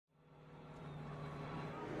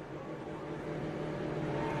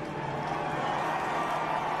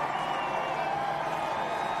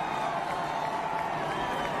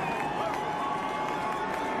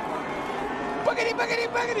boogity, boogity,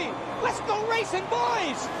 boogity. Let's go racing,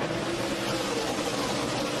 boys.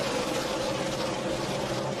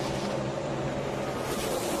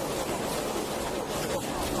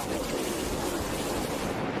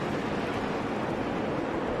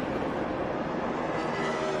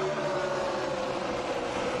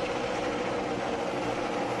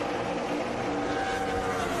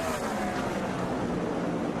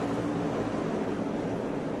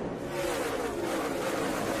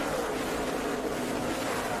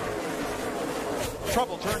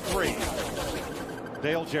 Trouble, turn 3.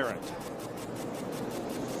 Dale Jarrett.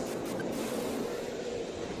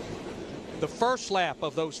 The first lap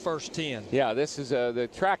of those first 10. Yeah, this is the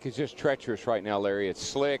track is just treacherous right now, Larry. It's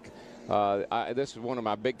slick. This is one of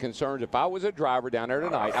my big concerns. If I was a driver down there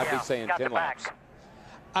tonight, I'd be saying 10 laps.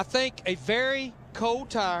 I think a very cold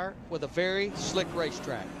tire with a very slick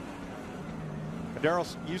racetrack. Darrell,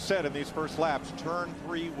 you said in these first laps, turn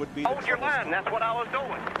 3 would be. Hold your line. That's what I was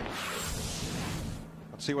doing.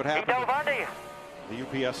 Let's see what happens.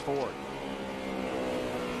 The UPS Ford.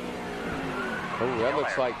 Oh, that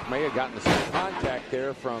looks like may have gotten the same contact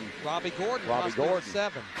there from Robbie Gordon. Robbie Gordon.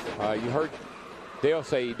 7. You heard Dale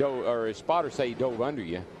say he dove, or his spotter say he dove under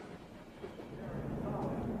you.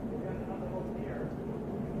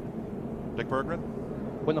 Dick Berggren.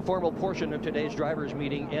 When the formal portion of today's drivers'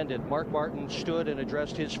 meeting ended, Mark Martin stood and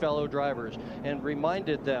addressed his fellow drivers and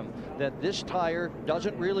reminded them that this tire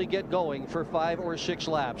doesn't really get going for 5 or 6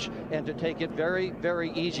 laps and to take it very,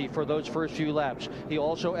 very easy for those first few laps. He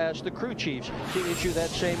also asked the crew chiefs to issue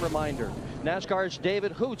that same reminder. NASCAR's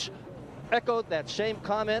David Hoots echoed that same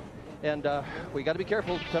comment, and we got to be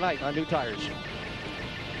careful tonight on new tires.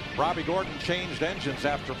 Robbie Gordon changed engines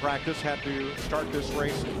after practice, had to start this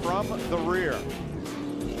race from the rear.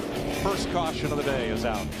 First caution of the day is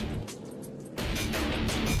out.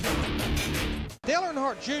 Dale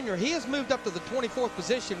Earnhardt Jr., he has moved up to the 24th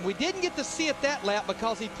position. We didn't get to see it that lap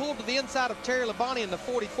because he pulled to the inside of Terry Labonte in the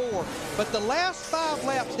 44. But the last 5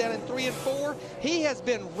 laps down in 3 and 4, he has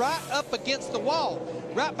been right up against the wall.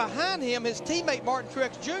 Right behind him, his teammate Martin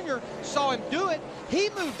Truex Jr. saw him do it. He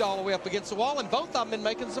moved all the way up against the wall, and both of them been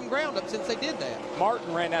making some ground up since they did that.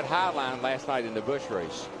 Martin ran that high line last night in the Busch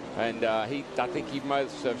race. And I think he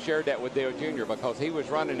must have shared that with Dale Jr. because he was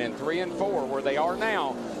running in 3 and 4 where they are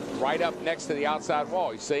now, right up next to the outside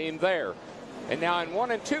wall. You see him there. And now in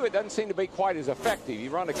 1 and 2, it doesn't seem to be quite as effective. You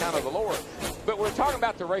run to kind of the lower. But we're talking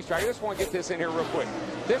about the racetrack. I just want to get this in here real quick.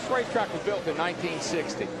 This racetrack was built in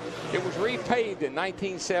 1960. It was repaved in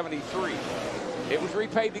 1973. It was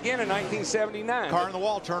repaved again in 1979. Car in the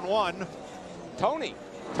wall, turn 1. Tony.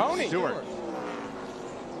 Stewart.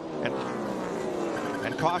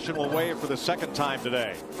 And caution will wave for the second time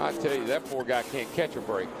today. I tell you, that poor guy can't catch a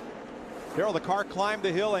break. Darrell, the car climbed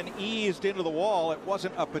the hill and eased into the wall. It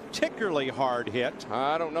wasn't a particularly hard hit.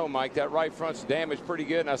 I don't know, Mike. That right front's damaged pretty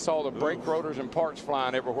good, and I saw the brake rotors and parts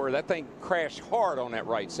flying everywhere. That thing crashed hard on that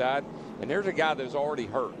right side, and there's a guy that's already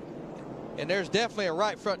hurt. And there's definitely a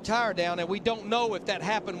right front tire down, and we don't know if that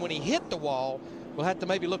happened when he hit the wall. We'll have to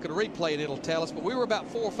maybe look at a replay and it'll tell us, but we were about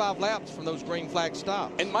 4 or 5 laps from those green flag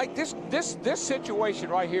stops. And Mike, this situation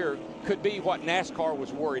right here could be what NASCAR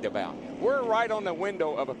was worried about. We're right on the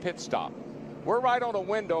window of a pit stop. We're right on the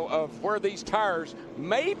window of where these tires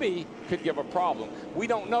maybe could give a problem. We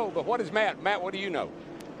don't know, but what is Matt? Matt, what do you know?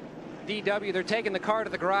 DW, they're taking the car to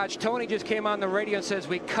the garage. Tony just came on the radio and says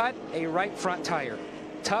we cut a right front tire.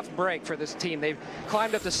 Tough break for this team. They've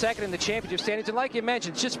climbed up to second in the championship standings, and like you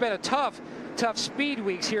mentioned, it's just been a tough speed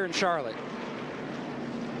weeks here in Charlotte.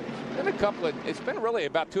 It's been really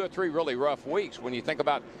about 2 or 3 really rough weeks when you think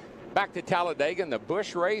about back to Talladega and the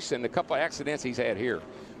Busch race and a couple of accidents he's had here.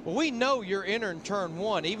 Well, we know you're entering turn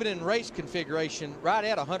 1, even in race configuration, right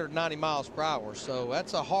at 190 miles per hour. So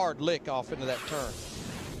that's a hard lick off into that turn.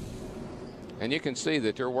 And you can see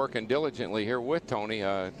that they're working diligently here with Tony,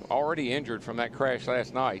 already injured from that crash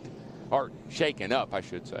last night, or shaken up, I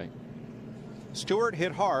should say. Stewart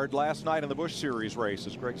hit hard last night in the Busch Series race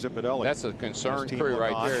as Greg Zipadelli. That's a concerned crew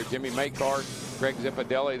right there. Jimmy Makart, Greg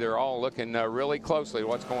Zipadelli, they're all looking really closely at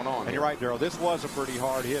what's going on. And you're right, Darrell, this was a pretty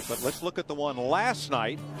hard hit, but let's look at the one last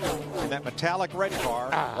night in that metallic red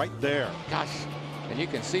car right there. Gosh, and you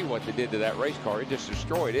can see what they did to that race car. It just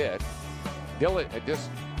destroyed it. Just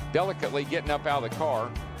delicately getting up out of the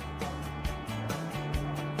car.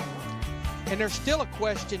 And there's still a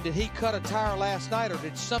question, did he cut a tire last night or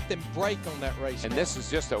did something break on that race? And this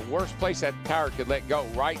is just the worst place that tire could let go,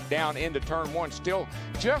 right down into turn 1. Still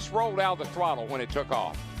just rolled out of the throttle when it took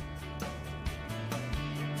off.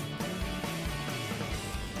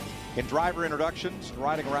 In driver introductions,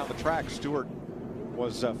 riding around the track, Stewart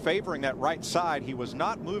was favoring that right side. He was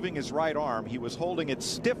not moving his right arm. He was holding it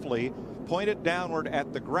stiffly, pointed downward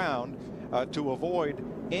at the ground to avoid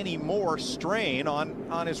any more strain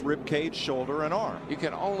on his rib cage, shoulder, and arm. You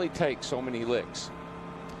can only take so many licks.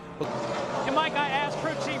 And Mike, I asked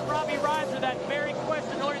crew chief Robbie Reiser that very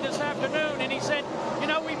question earlier this afternoon, and he said, you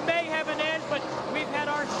know, we may have an edge, but we've had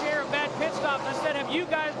our share of bad pit stops. I said, have you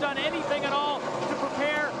guys done anything at all to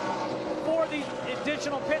prepare for these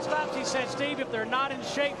additional pit stops? He said, Steve, if they're not in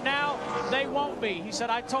shape now, they won't be. He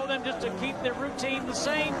said, I told them just to keep their routine the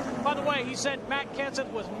same. By the way, he said Matt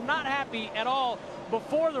Kenseth was not happy at all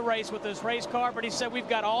before the race with this race car, but he said, we've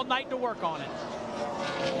got all night to work on it.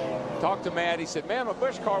 Talked to Matt. He said, man, my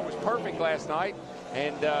Busch car was perfect last night,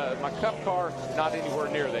 and my Cup car not anywhere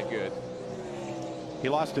near that good. He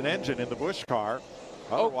lost an engine in the Busch car.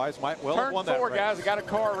 Otherwise, might well have won that race. Turn 4, guys. I got a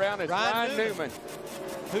car around. It's Ryan Newman,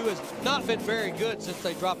 who has not been very good since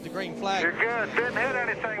they dropped the green flag. You're good. Didn't hit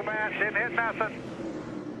anything, man. Didn't hit nothing.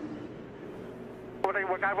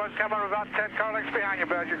 I was coming about 10 car lengths behind you,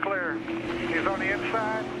 bud. You're clear. He's on the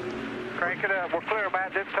inside. Crank it up. We're clear,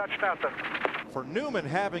 Matt. Didn't touch nothing. For Newman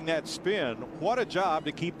having that spin, what a job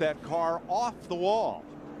to keep that car off the wall.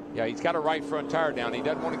 Yeah, he's got a right front tire down. He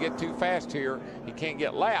doesn't want to get too fast here. He can't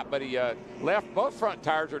get lapped, but he left both front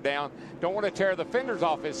tires are down. Don't want to tear the fenders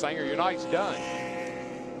off this thing or your night's done.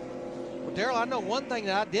 Well, Darrell, I know one thing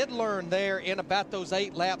that I did learn there in about those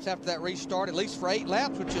 8 laps after that restart, at least for 8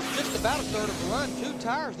 laps, which is just about a third of the run. 2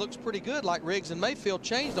 tires looks pretty good, like Riggs and Mayfield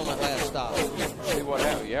changed on that last stop. See what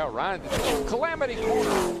happened. Yeah, Ryan, Calamity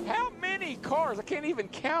Corner. How many cars, I can't even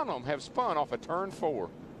count them, have spun off of turn 4?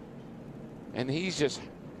 And he's just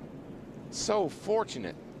so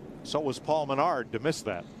fortunate. So was Paul Menard to miss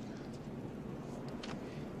that.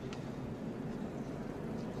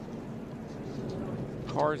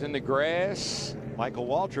 Cars in the grass. Michael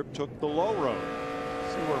Waltrip took the low road.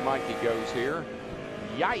 See where Mikey goes here.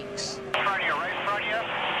 Yikes. Front of you, right in front of you.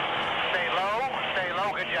 Stay low, stay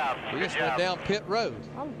low. Good job. We just went down pit road.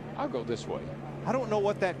 I'll go this way. I don't know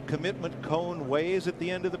what that commitment cone weighs at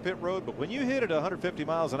the end of the pit road, but when you hit it 150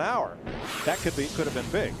 miles an hour, that could have been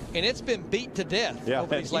big. And it's been beat to death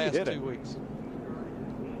over these last 2 weeks.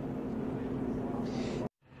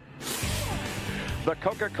 The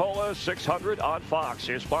Coca-Cola 600 on Fox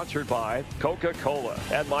is sponsored by Coca-Cola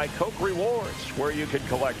and My Coke Rewards, where you can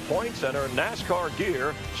collect points and earn NASCAR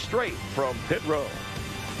gear straight from pit road.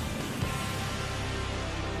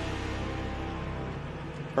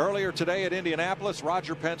 Earlier today at Indianapolis,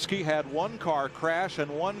 Roger Penske had 1 car crash and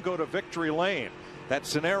 1 go to victory lane. That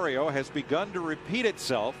scenario has begun to repeat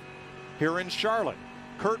itself here in Charlotte.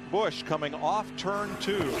 Kurt Busch, coming off turn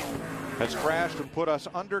 2, has crashed and put us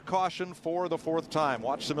under caution for the 4th time.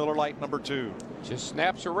 Watch the Miller Lite number 2. Just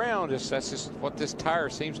snaps around. That's just what this tire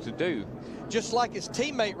seems to do. Just like his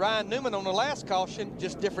teammate Ryan Newman on the last caution,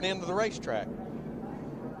 just different end of the racetrack.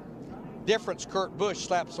 Difference, Kurt Busch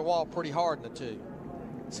slaps the wall pretty hard in the 2.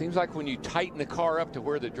 Seems like when you tighten the car up to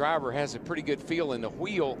where the driver has a pretty good feel in the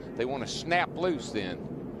wheel, they want to snap loose then.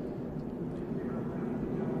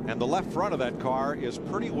 And the left front of that car is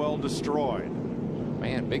pretty well destroyed.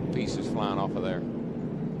 Man, big pieces flying off of there.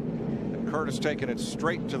 And Curtis taking it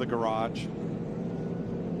straight to the garage.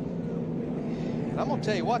 And I'm going to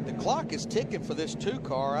tell you what, the clock is ticking for this 2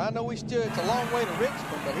 car. I know it's a long way to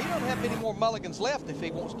Richmond, but he doesn't have many more mulligans left if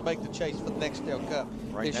he wants to make the chase for the Nextel Cup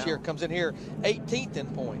this year. Comes in here 18th in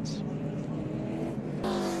points.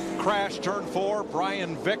 Crash turn 4,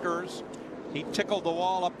 Brian Vickers. He tickled the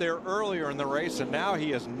wall up there earlier in the race, and now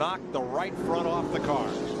he has knocked the right front off the car.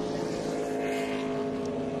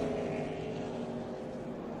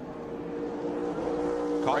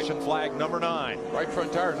 Caution flag number 9. Right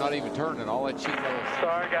front tire not even turning. All that cheap little.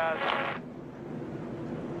 Sorry, guys.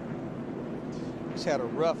 He's had a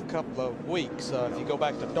rough couple of weeks. If you go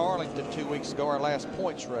back to Darlington 2 weeks ago, our last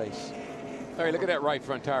points race. Hey, look at that right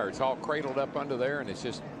front tire. It's all cradled up under there, and it's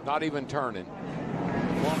just not even turning.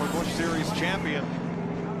 Former Busch Series champion.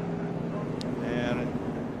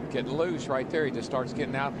 And getting loose right there. He just starts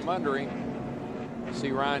getting out from under him.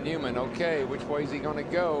 See Ryan Newman. Okay, which way is he going to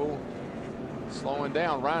go? Slowing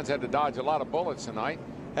down. Ryan's had to dodge a lot of bullets tonight.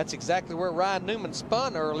 That's exactly where Ryan Newman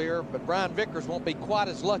spun earlier, but Brian Vickers won't be quite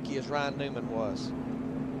as lucky as Ryan Newman was.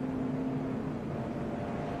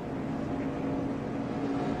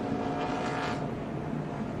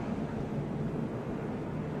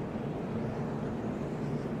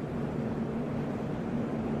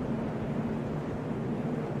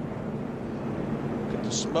 Look at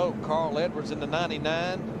the smoke. Carl Edwards in the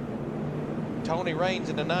 99. Tony Raines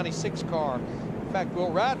in the 96 car. In fact,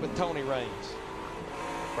 we'll ride with Tony Raines.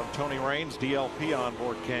 From Tony Raines, DLP on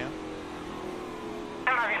board cam.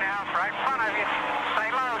 front of you now. Right in front of you.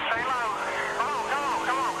 Stay low, stay low. Come on, come on,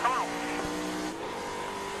 come on, come on.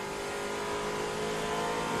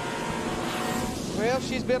 Well,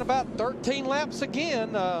 she's been about 13 laps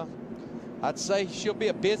again. I'd say she'll be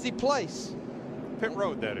a busy place. Pit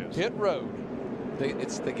road, that is. Pit road.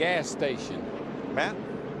 It's the gas station. Matt?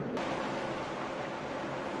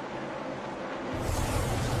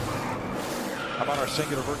 How about our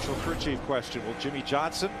singular virtual crew chief question? Will Jimmy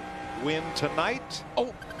Johnson win tonight?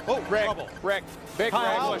 Oh, wreck, trouble. Wreck. Big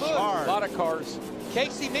Kyle wreck. Busch. A lot of cars.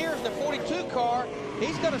 Casey Mears, the 42 car,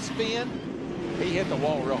 he's going to spin. He hit the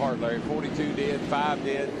wall real hard, Larry. 42 did, 5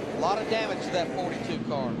 did. A lot of damage to that 42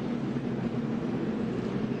 car.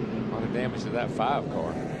 A lot of damage to that 5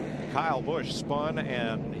 car. Kyle Busch spun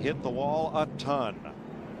and hit the wall a ton.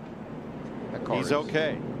 That car He's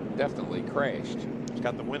okay. Definitely crashed. He's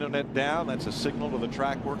got the window net down. That's a signal to the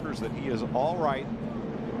track workers that he is all right.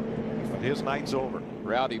 But his night's over.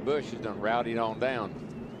 Rowdy Busch has done rowdied on down.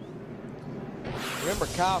 Remember,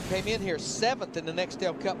 Kyle came in here 7th in the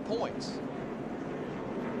Nextel Cup points.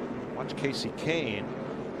 Watch Casey Kane.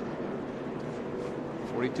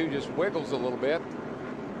 42 just wiggles a little bit.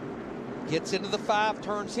 Gets into the 5,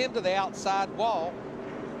 turns him to the outside wall.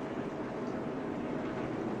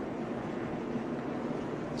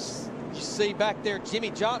 You see back there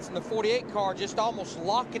Jimmy Johnson, the 48 car, just almost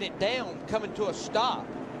locking it down, coming to a stop.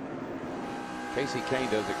 Casey Kane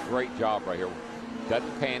does a great job right here.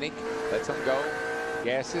 Doesn't panic, lets him go,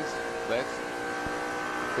 gasses, lets.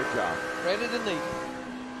 Good job. Ready to need.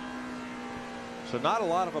 So not a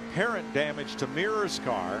lot of apparent damage to Mears'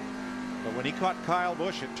 car, but when he caught Kyle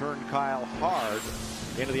Busch, it turned Kyle hard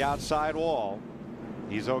into the outside wall.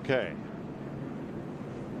 He's okay.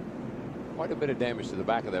 Quite a bit of damage to the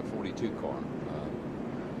back of that 42 car.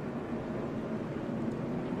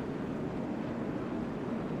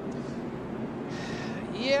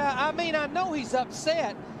 Yeah, I mean, I know he's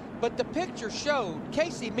upset, but the picture showed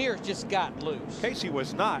Casey Mears just got loose. Casey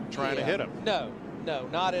was not trying to hit him. No,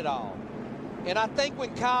 not at all. And I think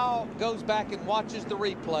when Kyle goes back and watches the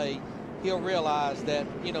replay, he'll realize that,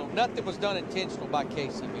 you know, nothing was done intentional by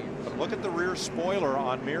Casey Mears. But look at the rear spoiler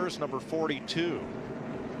on Mears number 42.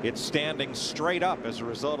 It's standing straight up as a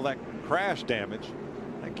result of that crash damage.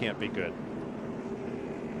 That can't be good.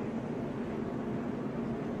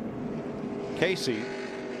 Casey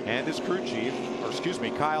and his crew chief, or excuse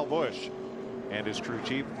me, Kyle Busch and his crew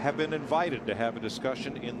chief have been invited to have a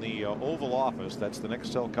discussion in the Oval Office. That's the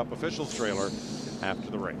Nextel Cup officials trailer after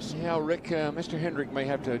the race. Yeah, Rick, Mr. Hendrick may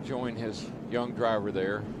have to join his young driver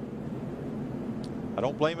there. I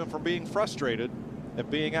don't blame him for being frustrated at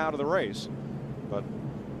being out of the race, but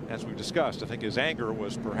as we've discussed, I think his anger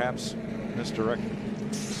was perhaps misdirected.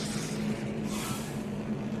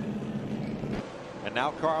 And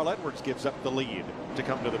now Carl Edwards gives up the lead to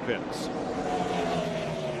come to the pits.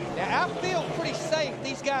 Now, I feel pretty safe.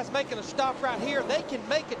 These guys making a stop right here, they can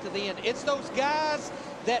make it to the end. It's those guys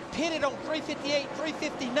that pitted on 358,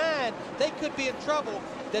 359, they could be in trouble.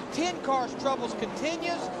 The 10 car's troubles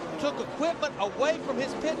continues. Took equipment away from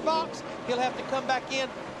his pit box. He'll have to come back in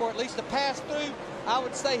for at least a pass through. I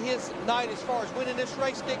would say his night as far as winning this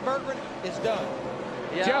race, Dick Berggren, is done.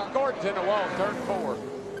 Yeah. Jeff Gordon's in the wall, turn 4.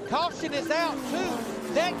 Caution is out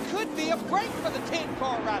too. That could be a break for the 10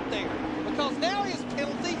 car right there, because now his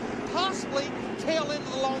penalty possibly tail into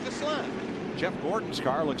the longest line. Jeff Gordon's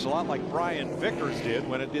car looks a lot like Brian Vickers did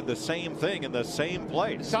when it did the same thing in the same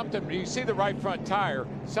place. Something, you see the right front tire,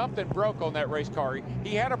 something broke on that race car.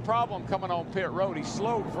 He had a problem coming on pit road. He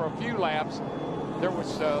slowed for a few laps. There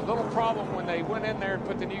was a little problem when they went in there and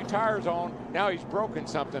put the new tires on. Now he's broken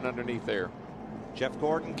something underneath there. Jeff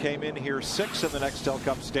Gordon came in here 6th in the Nextel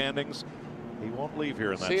Cup standings. He won't leave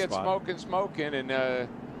here in that spot. See it smoking, and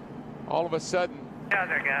all of a sudden.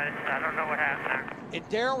 Other guys, I don't know what happened there. And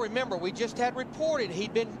Darrell, remember, we just had reported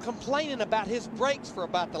he'd been complaining about his brakes for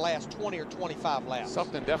about the last 20 or 25 laps.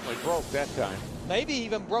 Something definitely broke that time. Maybe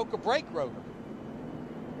even broke a brake rotor.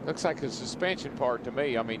 Looks like the suspension part to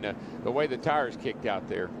me. I mean, the way the tires kicked out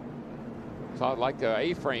there. So like the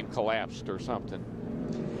A-frame collapsed or something.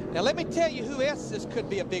 Now, let me tell you who else this could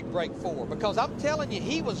be a big break for, because I'm telling you,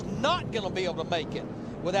 he was not going to be able to make it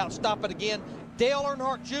without stopping again. Dale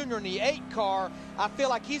Earnhardt Jr. in the 8 car, I feel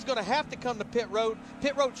like he's going to have to come to pit road.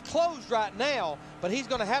 Pit road's closed right now, but he's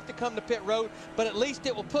going to have to come to pit road, but at least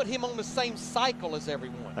it will put him on the same cycle as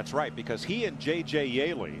everyone. That's right, because he and J.J.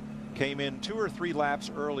 Yaley came in 2 or 3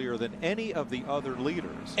 laps earlier than any of the other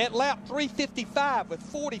leaders. At lap 355 with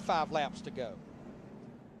 45 laps to go.